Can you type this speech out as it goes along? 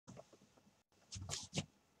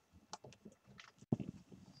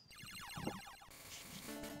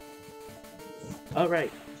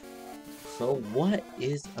Alright, so what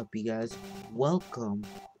is up, you guys? Welcome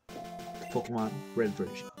to Pokemon Red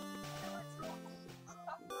version.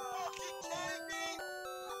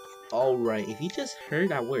 Alright, if you just heard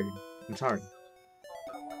that word, I'm sorry.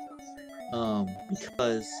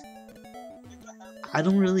 Because I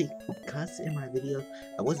don't really cuss in my videos.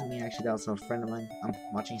 That wasn't me actually, that was a friend of mine. I'm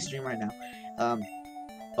watching stream right now.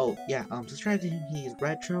 Oh yeah, subscribe to him. He's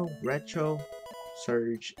Retro,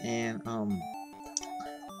 Surge, and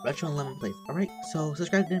Retro and Lemon Plays. Alright, so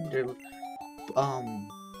subscribe to them.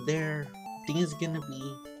 Their thing is gonna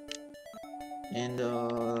be in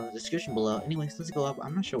the description below. Anyways, let's go up.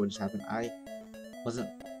 I'm not sure what just happened. I wasn't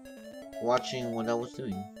watching what I was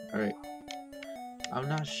doing. Alright. I'm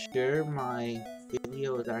not sure my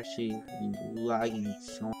video is actually lagging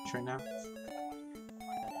so much right now.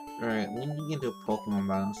 Alright, we need to get into a Pokemon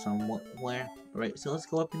battle somewhere. Alright, so let's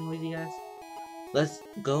go up anyways, you guys. Let's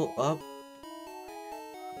go up.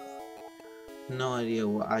 No idea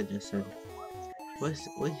what I just said. What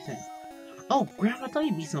you saying? Oh, Grandma, I thought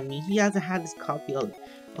he'd be so mean. He hasn't had his copy of it.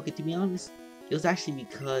 Okay, to be honest, it was actually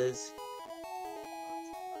because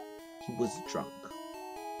he was drunk.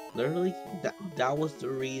 Literally, that was the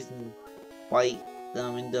reason why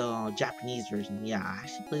in the Japanese version. Yeah, I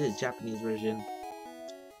actually played the Japanese version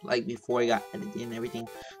like before I got edited and everything.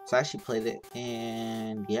 So I actually played it,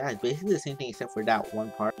 and yeah, it's basically the same thing except for that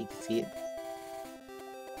one part. You can see it.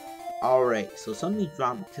 Alright, so something's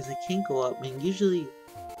wrong because it can't go up, and usually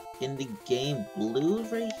in the game blue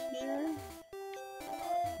right here.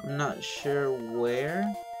 I'm not sure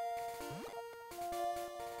where.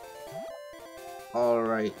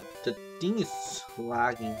 Alright, the thing is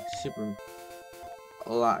lagging super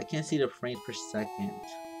a lot. I can't see the frames per second.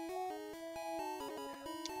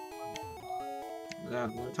 Let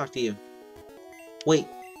me talk to you. Wait,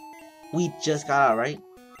 we just got out, right?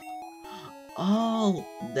 Oh,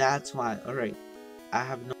 that's why. Alright, I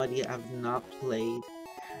have no idea. I have not played.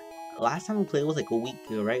 Last time we played was like a week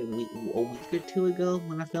ago, right? A week or two ago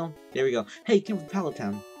when I filmed. There we go. Hey, he came from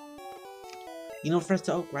Palatown. You know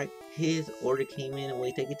Professor Oak, right? His order came in and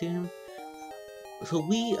we take it to him. So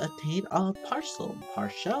we attained a parcel.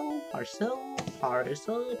 Parcel,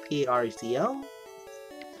 P-A-R-C-L.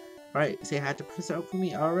 Alright, say hi to Professor Oak for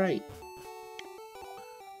me. Alright.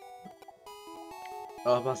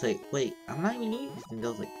 Oh, I was about to say, wait, I'm not even doing these things. I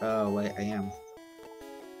was like, oh, wait, I am.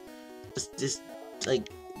 Just like,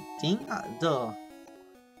 thing, duh.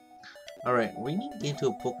 Alright, we need to get into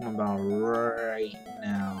a Pokemon battle right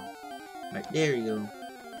now. Right, there you go.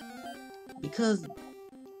 Because,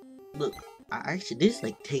 look, this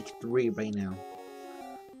like take 3 right now.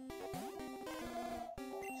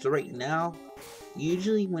 So right now,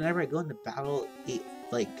 usually whenever I go into battle, it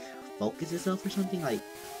like focuses itself or something, like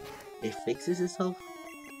it fixes itself.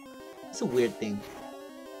 It's a weird thing.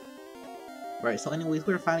 Right, so anyways,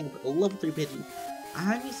 we're fighting a level 3 Pidgey.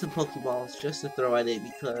 I need some Pokeballs just to throw at it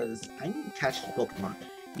because I need to catch the Pokemon.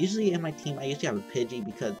 Usually in my team, I usually have a Pidgey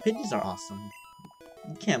because Pidgeys are awesome.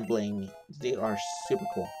 You can't blame me. They are super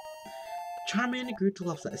cool. Charmander grew to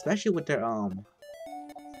love that, especially with their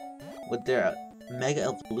Mega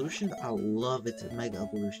Evolution. I love its Mega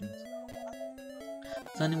Evolutions.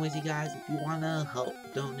 So anyways, you guys, if you wanna help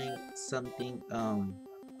donate something,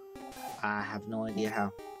 I have no idea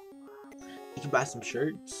how. You can buy some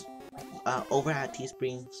shirts over at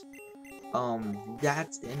Teesprings.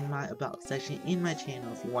 That's in my about section in my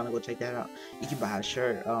channel. If you want to go check that out, you can buy a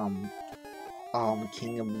shirt.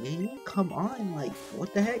 King of Gaming, come on, like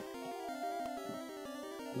what the heck?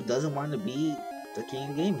 Who doesn't want to be the King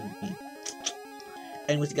of Gaming?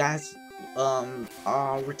 Anyways, guys,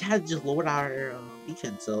 Rattata just lowered our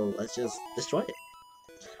defense, so let's just destroy it.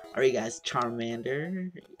 Alright, guys,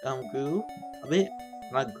 Charmander grew a bit.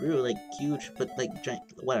 Not grew like huge, but like giant,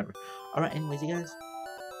 whatever. Alright, anyways, you guys,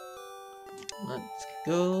 let's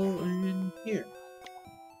go in here.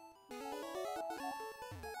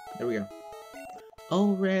 There we go.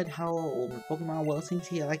 Oh, Red, how old my Pokemon? Well, since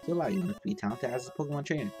he like your life, you must be talented as a Pokemon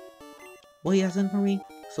trainer. Well, he has done for me.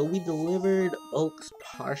 So we delivered Oak's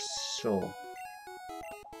parcel.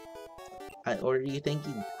 I order you, thank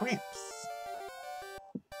you, Gramps.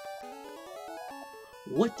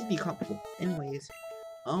 What did you come for? Anyways,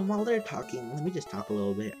 while they're talking, let me just talk a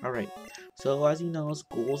little bit. Alright, so as you know,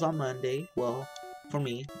 school's on Monday. Well, for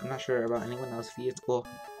me, I'm not sure about anyone else. If you at school,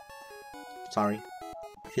 sorry.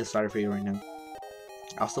 I feel sorry for you right now.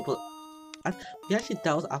 I was supposed, we actually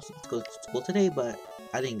thought I was supposed to go to school today, but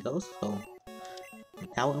I didn't go, so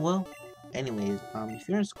that went well. Anyways, if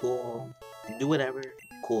you're in school, do whatever.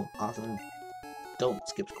 Cool, awesome. don't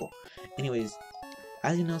skip school. Anyways,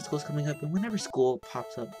 as you know, school's coming up, and whenever school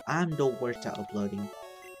pops up, I'm the worst at uploading.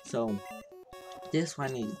 So, this is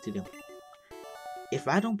what I need to do. If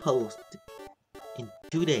I don't post in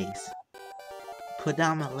 2 days, put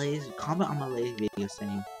down my latest, comment on my latest video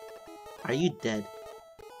saying, "Are you dead?"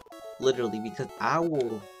 Literally, because I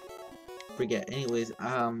will forget. Anyways,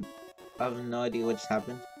 I have no idea what just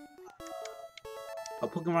happened. I'll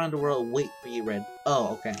poke around the world, wait for you, Red.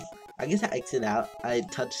 Oh, okay. I guess I exited out. I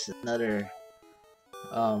touched another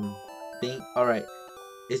thing. Alright.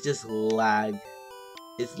 It's just lag.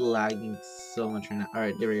 It's lagging so much right now.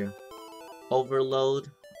 Alright, there we go. Overload.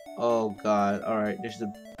 Oh god. Alright, there's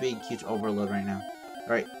a big huge overload right now.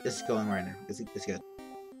 Alright, it's going right now. It's good.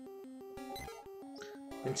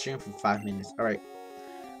 Been streaming for 5 minutes. Alright.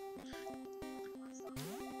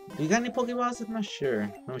 Do you got any Pokeballs? I'm not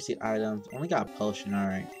sure. Let me see items. Only got a potion,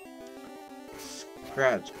 alright.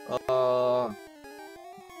 Scratch.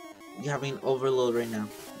 You having overload right now.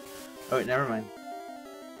 Alright, never mind.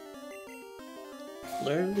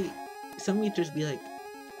 Literally, some YouTubers be like,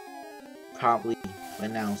 probably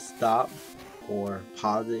right now stop or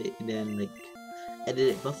pause it and then like edit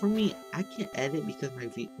it. But for me, I can't edit because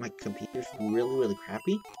my computer's really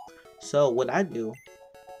crappy. So what I do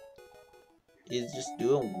is just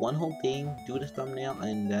do one whole thing, do the thumbnail,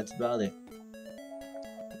 and that's about it.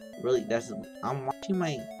 Really, I'm watching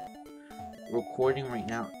my recording right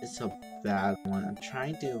now. It's a bad one. I'm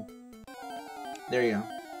trying to. There you go.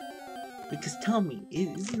 Because tell me,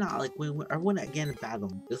 it's not like when I get in a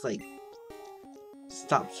battle, it's like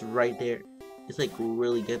stops right there. It's like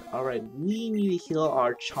really good. Alright, we need to heal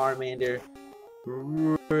our Charmander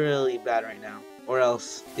really bad right now, or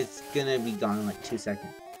else it's gonna be gone in like 2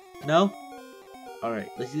 seconds. No?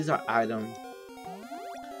 Alright, let's use our item.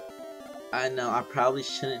 I know I probably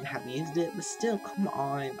shouldn't have used it, but still, come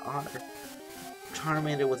on. Our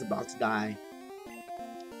Charmander was about to die.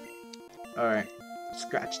 Alright,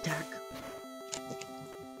 scratch attack.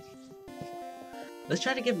 Let's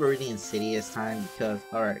try to get Viridian City this time because,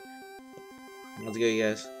 alright. Let's go, you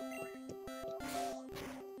guys.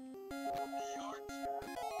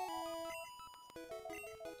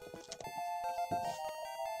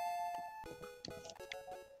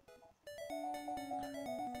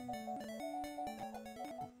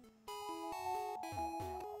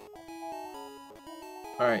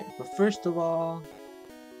 Alright, but first of all,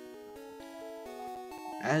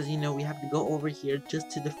 as you know, we have to go over here just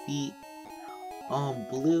to defeat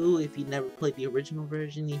Blue. If you never played the original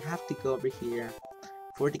version, you have to go over here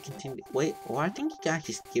for it to continue. Wait, well, I think you can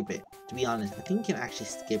actually skip it. To be honest, I think you can actually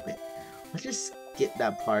skip it. Let's just skip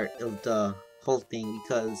that part of the whole thing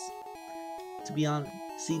because, to be honest,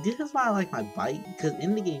 see, this is why I like my bike, because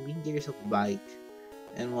in the game you can get yourself a bike,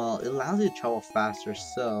 and well, it allows you to travel faster.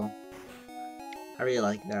 So I really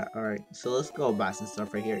like that. Alright, so let's go buy some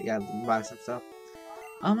stuff right here. Yeah, buy some stuff.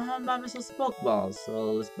 I'm gonna buy myself some Pokeballs.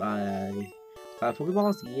 So let's buy 5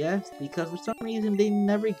 Pokeballs. Yes, because for some reason they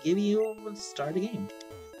never give you at the start of the game.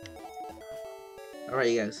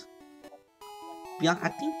 Alright, you guys. Beyond, I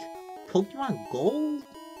think Pokemon Gold,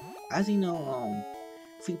 as you know,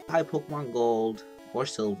 if you buy Pokemon Gold or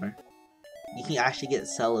Silver, you can actually get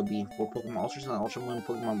Celebi for Pokemon Ultra Sun, Ultra Moon,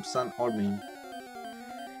 Pokemon Sun or Moon.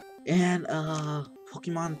 And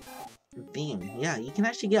Pokemon theme. Yeah, you can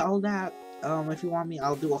actually get all that. If you want me,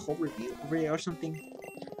 I'll do a whole review over it or something.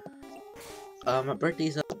 My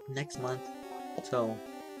birthday's up next month, so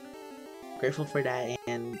grateful for that.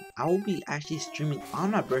 And I will be actually streaming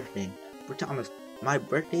on my birthday. My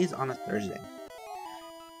birthday is on a Thursday.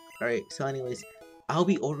 Alright, so anyways, I'll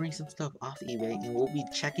be ordering some stuff off eBay and we'll be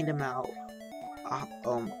checking them out.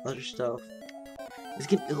 Other stuff.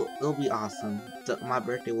 It'll be awesome. My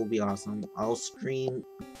birthday will be awesome. I'll stream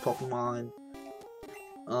Pokemon.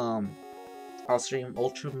 I'll stream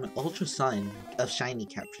Ultra Sun of Shiny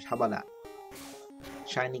Captures. How about that?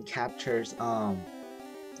 Shiny Captures. I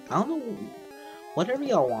don't know. Whatever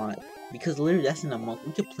y'all want. Because literally that's in a month.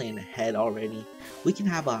 We can plan ahead already. We can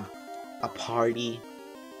have a party.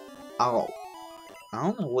 Oh, I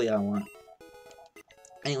don't know what y'all want.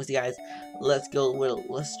 Anyways, you guys, let's go.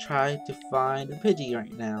 Let's try to find a Pidgey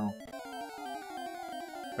right now.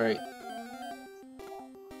 Alright.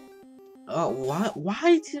 Oh, why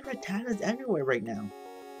is there Rattatas everywhere right now?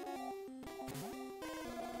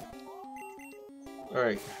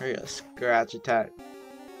 Alright, hurry up, scratch attack.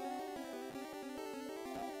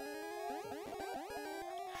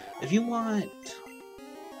 If you want...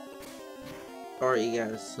 Alright, you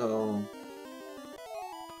guys, so...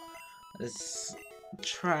 let's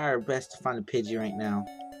try our best to find a Pidgey right now.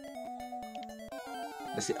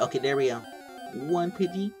 Let's see. Okay, there we go. One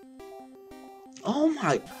Pidgey. Oh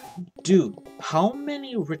my, dude, how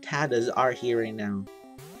many Rattatas are here right now?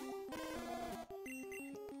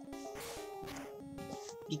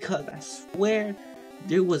 Because I swear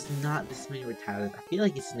there was not this many Rattatas. I feel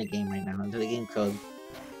like it's in the game right now, into the game code.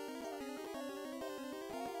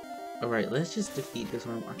 Alright, let's just defeat this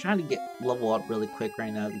one. I'm trying to get level up really quick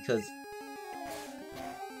right now because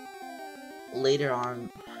later on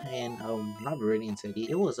in not Viridian City,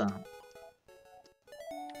 it was I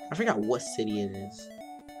forgot what city it is.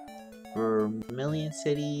 Vermilion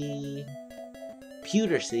City,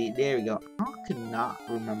 Pewter City. There we go. I could not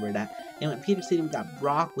remember that. And in Pewter City, we got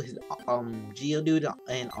Brock with his Geodude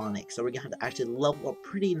and Onyx. So we're gonna have to actually level up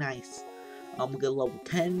pretty nice. We got level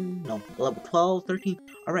 10, no, level 12, 13.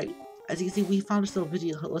 All right. As you can see, we found ourselves a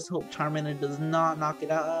video. Let's hope Charmander does not knock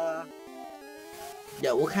it out.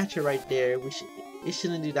 Yeah, we'll catch it right there. It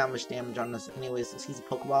shouldn't do that much damage on us. Anyways, let's use the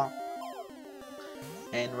Pokeball.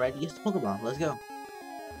 And ready to use the Pokeball. Let's go.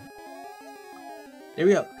 There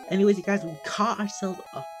we go. Anyways, you guys, we caught ourselves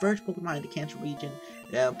a first Pokemon in the Cancer region.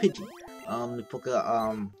 Pidgey.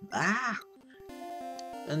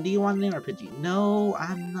 And do you want to name our Pidgey? No,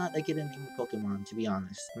 I'm not a good at naming Pokemon, to be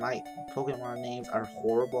honest. My Pokemon names are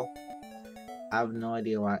horrible. I have no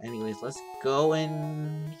idea why. Anyways, let's go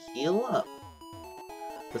and heal up.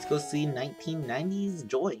 Let's go see 1990s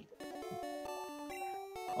Joy.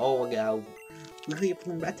 Oh my god. We heal your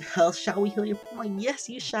Pokemon back to health. Shall we heal your Pokemon? Yes,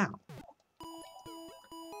 you shall.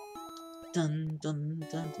 Dun, dun,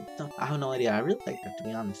 dun, dun, dun. I have no idea. I really like that, to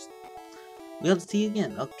be honest. We have to see you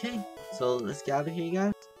again. Okay. So let's get out of here, you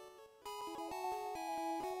guys.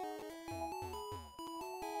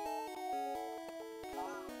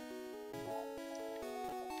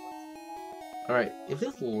 Alright, if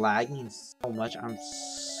it's lagging so much, I'm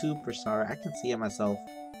super sorry. I can see it myself.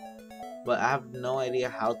 But I have no idea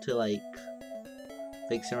how to, like,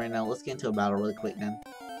 fix it right now. Let's get into a battle really quick, then.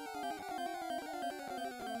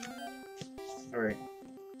 Alright.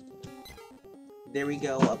 There we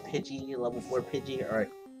go, a Pidgey, level 4 Pidgey.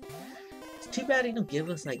 Alright. It's too bad they don't give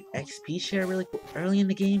us, like, XP share really early in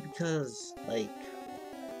the game because, like,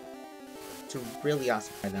 it's really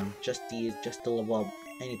awesome right now. Just to level up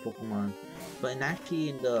any Pokemon. But actually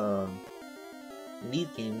in these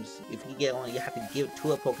games, if you get one, you have to give it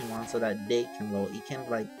to a Pokemon so that they can level. You can,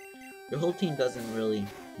 like, your whole team doesn't really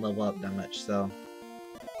level up that much, so.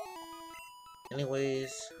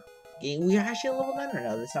 Anyways, we are actually a level 9 right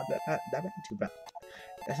now. That's not that bad, too bad.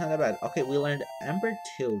 That's not that bad. Okay, we learned Ember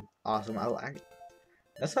 2. Awesome.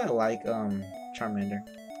 That's why I like Charmander.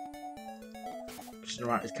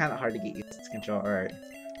 It's kind of hard to get used to control. Alright,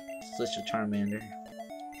 switch to Charmander.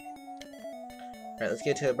 Alright, let's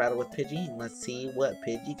get to a battle with Pidgey and let's see what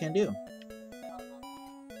Pidgey can do.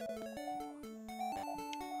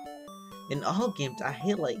 In all games, I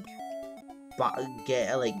hate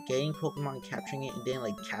getting Pokemon, capturing it, and then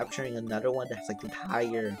like capturing another one that's like the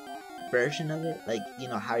higher version of it, like, you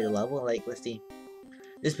know, higher level. Like, let's see,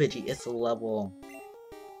 this Pidgey, it's a level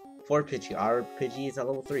 4 Pidgey. Our Pidgey is at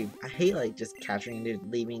level 3. I hate like just capturing it,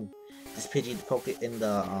 leaving this Pidgey to poke it in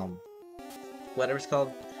the whatever it's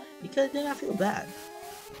called, because then I feel bad.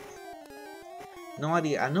 No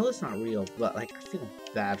idea. I know it's not real, but like I feel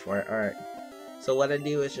bad for it. Alright. So what I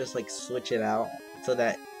do is just like switch it out so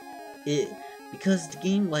that because the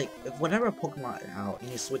game, like, if whatever Pokemon is out and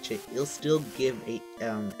you switch it, it'll still give a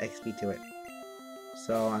XP to it.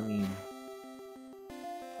 So I mean,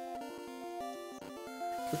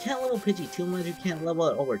 we can't level Pidgey too much. We can't level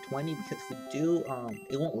it over 20 because if we do,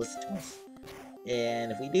 it won't listen to us.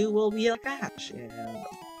 And if we do, we'll be like Ash and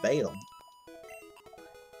fail.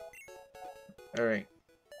 Alright.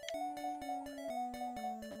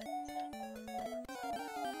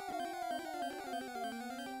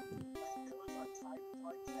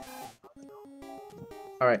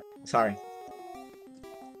 Alright, sorry.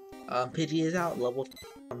 Pidgey is out, level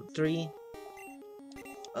 3.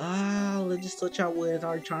 Let's just switch out with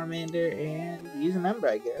our Charmander and use an Ember,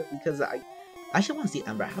 I guess, because I actually want to see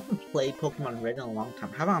Ember. I haven't played Pokemon Red in a long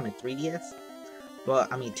time. How about on my 3DS?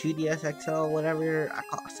 But, I mean, 2DS XL, whatever.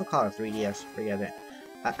 I still call it 3DS, forget it.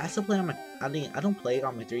 I still play on my, I don't play it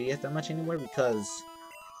on my 3DS that much anymore because,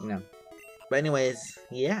 you know. But anyways,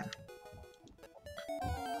 yeah.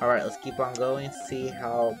 Alright, let's keep on going, see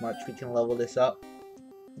how much we can level this up.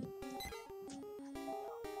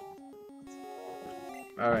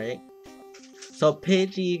 Alright. So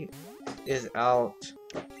Pidgey is out.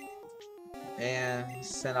 And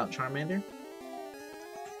send out Charmander.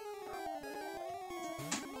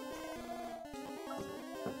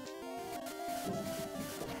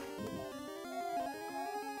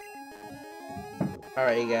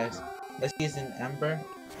 Alright, you guys. Let's use an Ember.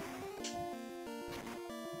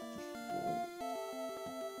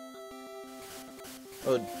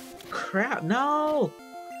 Oh, crap, no!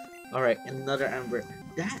 Alright, another ember.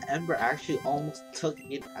 That ember actually almost took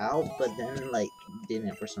it out, but then, like,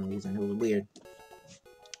 didn't for some reason. It was weird.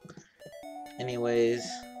 Anyways,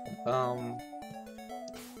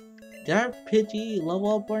 did our Pidgey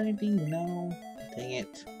level up or anything? No. Dang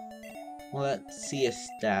it. Well, let's see his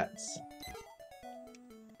stats.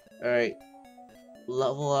 Alright,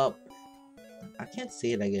 level up. I can't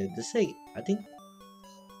say it again. Just say, I think.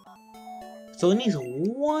 So it needs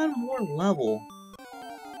one more level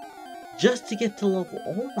just to get to level.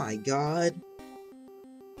 Oh my god.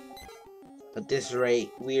 At this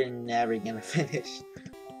rate, we're never gonna finish.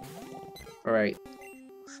 Alright,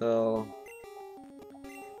 so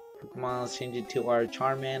Pokemon, let's change it to our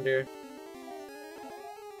Charmander.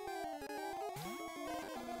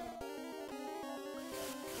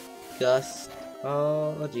 Gust.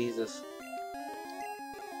 Oh, Jesus.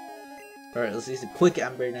 Alright, let's use a quick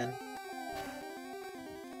ember then.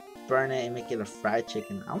 Burn it and make it a fried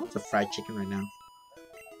chicken. I want a fried chicken right now.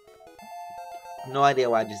 No idea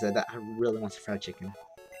why I just said that. I really want some fried chicken.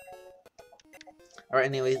 Alright,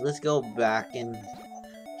 anyways, let's go back and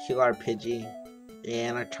heal our Pidgey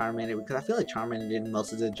and our Charmander, because I feel like Charmander did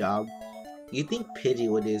most of the job. You think Pidgey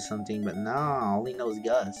would do something, but no, all he knows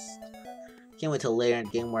Gust. Can't wait till later in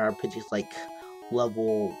the game where our Pidgey's like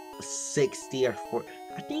level 60 or 40.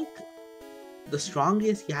 I think the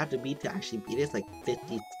strongest you have to beat to actually beat it is like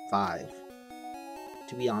 55.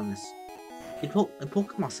 To be honest. In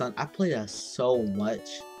Pokemon Sun, I played that so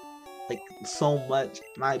much. Like, so much.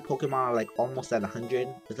 My Pokemon are like almost at 100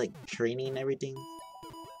 with like training and everything.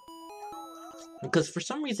 Because for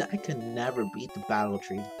some reason, I could never beat the Battle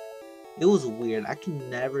Tree. It was weird. I could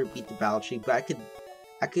never beat the Battle Tree, but I could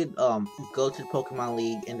go to the Pokemon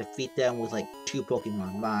League and defeat them with like 2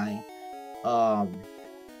 Pokemon. My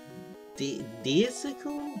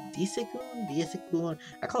Deisakun?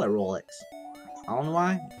 I call it Rolex. I don't know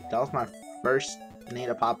why. That was my first name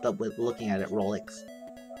that popped up with looking at it, Rolex.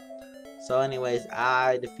 So anyways,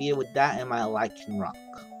 I defeated with that and my Lycanroc.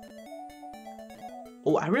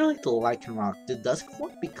 Oh, I really like the Lycanroc, the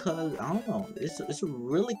Duskform, because, I don't know, it's a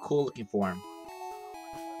really cool looking form.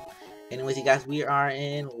 Anyways, you guys, we are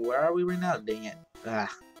in, where are we right now? Dang it.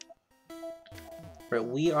 Right,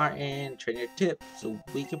 we are in Trainer Tip, so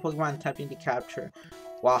we can Pokemon tap into capture.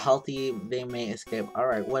 While healthy, they may escape.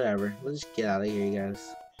 Alright, whatever. Let's just get out of here, you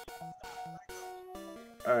guys.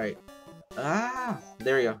 Alright.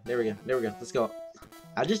 There we go. Let's go.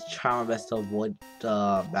 I just try my best to avoid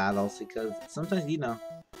battles because sometimes, you know,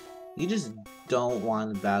 you just don't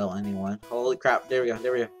want to battle anyone. Holy crap, there we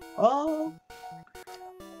go. Oh!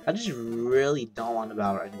 I just really don't want to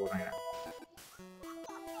battle anyone right now.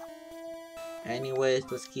 Anyways,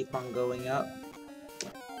 let's keep on going up.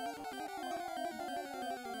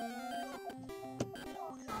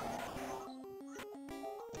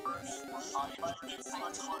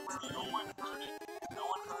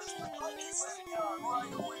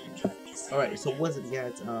 Alright, so what's it,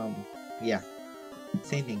 guys? Yeah,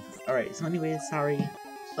 same thing. Alright, so anyways, sorry.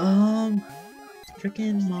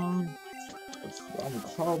 Freaking mom.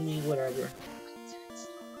 Call me, whatever.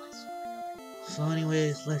 So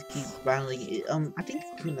anyways, let's keep battling. I think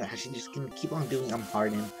I'm actually just gonna keep on doing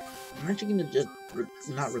Harden. I'm actually gonna just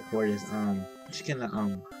not record this. I'm just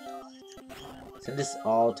gonna send this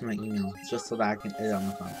all to my email just so that I can edit on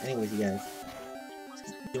my phone. Anyways, you guys, let's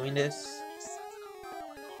keep doing this.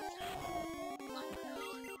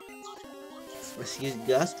 Let's use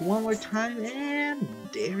Gust one more time, and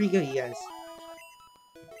there we go, you guys.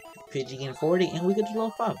 Pidgey getting 40, and we get to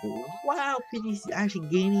level 5. Wow, Pidgey's actually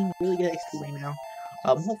gaining really good XP right now.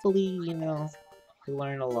 Hopefully, you know, we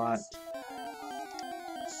learn a lot.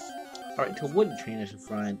 Alright, to wooden trainers in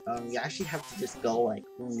front, you actually have to just go, like,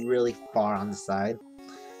 really far on the side.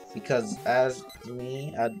 Because, as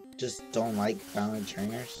me, I just don't like battling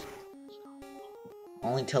trainers.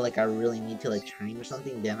 Only until, like, I really need to, like, train or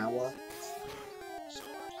something, then I will.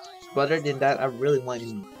 But other than that, I really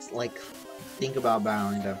wouldn't, like, think about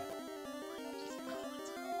battling them.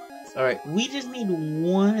 Alright, we just need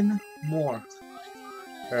one more.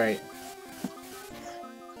 Alright.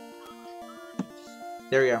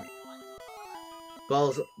 There we go.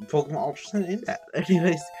 Well, Pokemon Ultra Sun in that.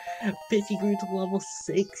 Anyways, Pidgey grew to level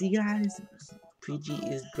 6, you guys. Pidgey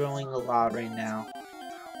is growing a lot right now.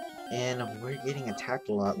 And we're getting attacked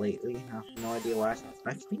a lot lately. I have no idea why.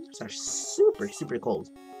 My fingers are super, super cold.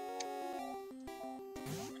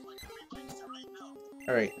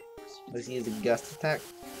 Alright, let's use the Gust attack.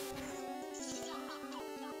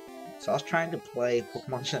 So I was trying to play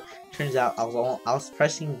Pokemon. Turns out I was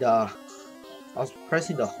pressing the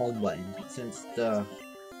home button since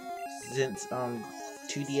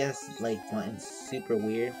 2DS like button's super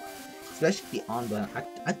weird, especially the on button.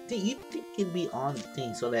 I think you think it'd be on the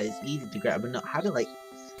thing so that it's easy to grab, but no, how to like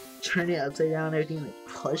turn it upside down and everything, like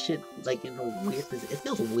push it like in a weird position. It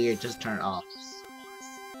feels weird just to turn it off.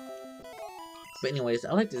 But anyways,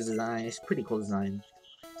 I like this design. It's pretty cool design.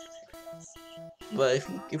 But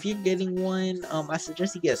if you're getting one, I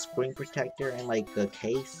suggest you get a screen protector and like a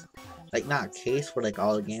case, like not a case for like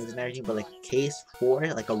all the games and everything, but like a case for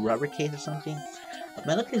it, like a rubber case or something. A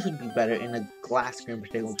metal case would be better, and a glass screen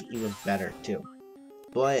protector would be even better too.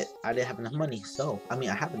 But I didn't have enough money, so I mean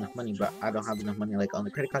I have enough money, but I don't have enough money like on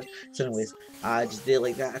the credit card. So anyways, I just did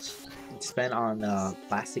like that. Spent on a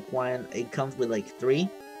plastic one. It comes with like 3,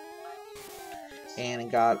 and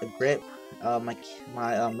it got a grip.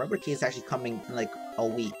 My rubber case is actually coming in like a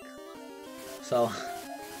week, so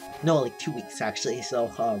no, like 2 weeks actually. So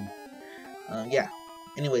yeah.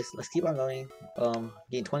 Anyways, let's keep on going.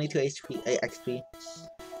 Gain 22 XP.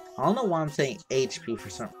 I don't know why I'm saying HP for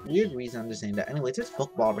some weird reason. I'm just saying that. Anyways, there's a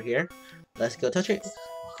Pokeball over here. Let's go touch it.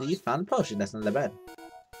 We found a potion. That's not that bad.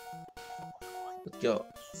 Let's go.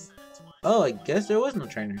 Oh, I guess there was no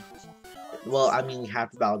trainer. Well, I mean, we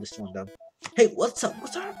have to battle this one though. Hey, what's up?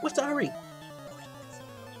 What's the hurry?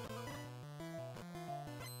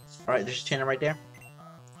 Alright, there's a trainer right there.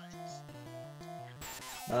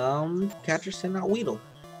 Catcher send out Weedle.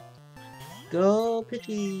 Go,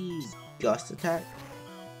 Pidgey. Gust attack.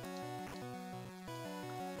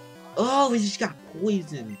 Oh, he just got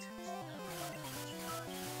poisoned.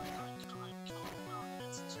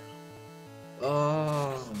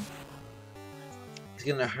 Oh. It's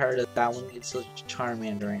gonna hurt us that one. It's such a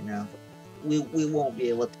Charmander right now. We won't be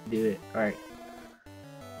able to do it. Alright.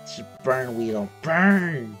 Just burn Weedle.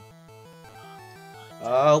 Burn!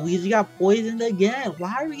 Oh, we just got poisoned again.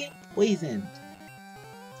 Why are we getting poisoned?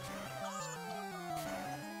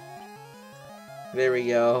 There we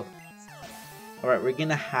go. Alright, we're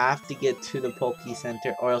gonna have to get to the Poke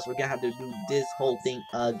Center, or else we're gonna have to do this whole thing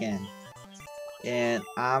again. And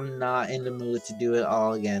I'm not in the mood to do it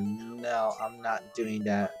all again. No, I'm not doing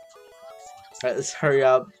that. Alright, let's hurry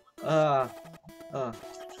up.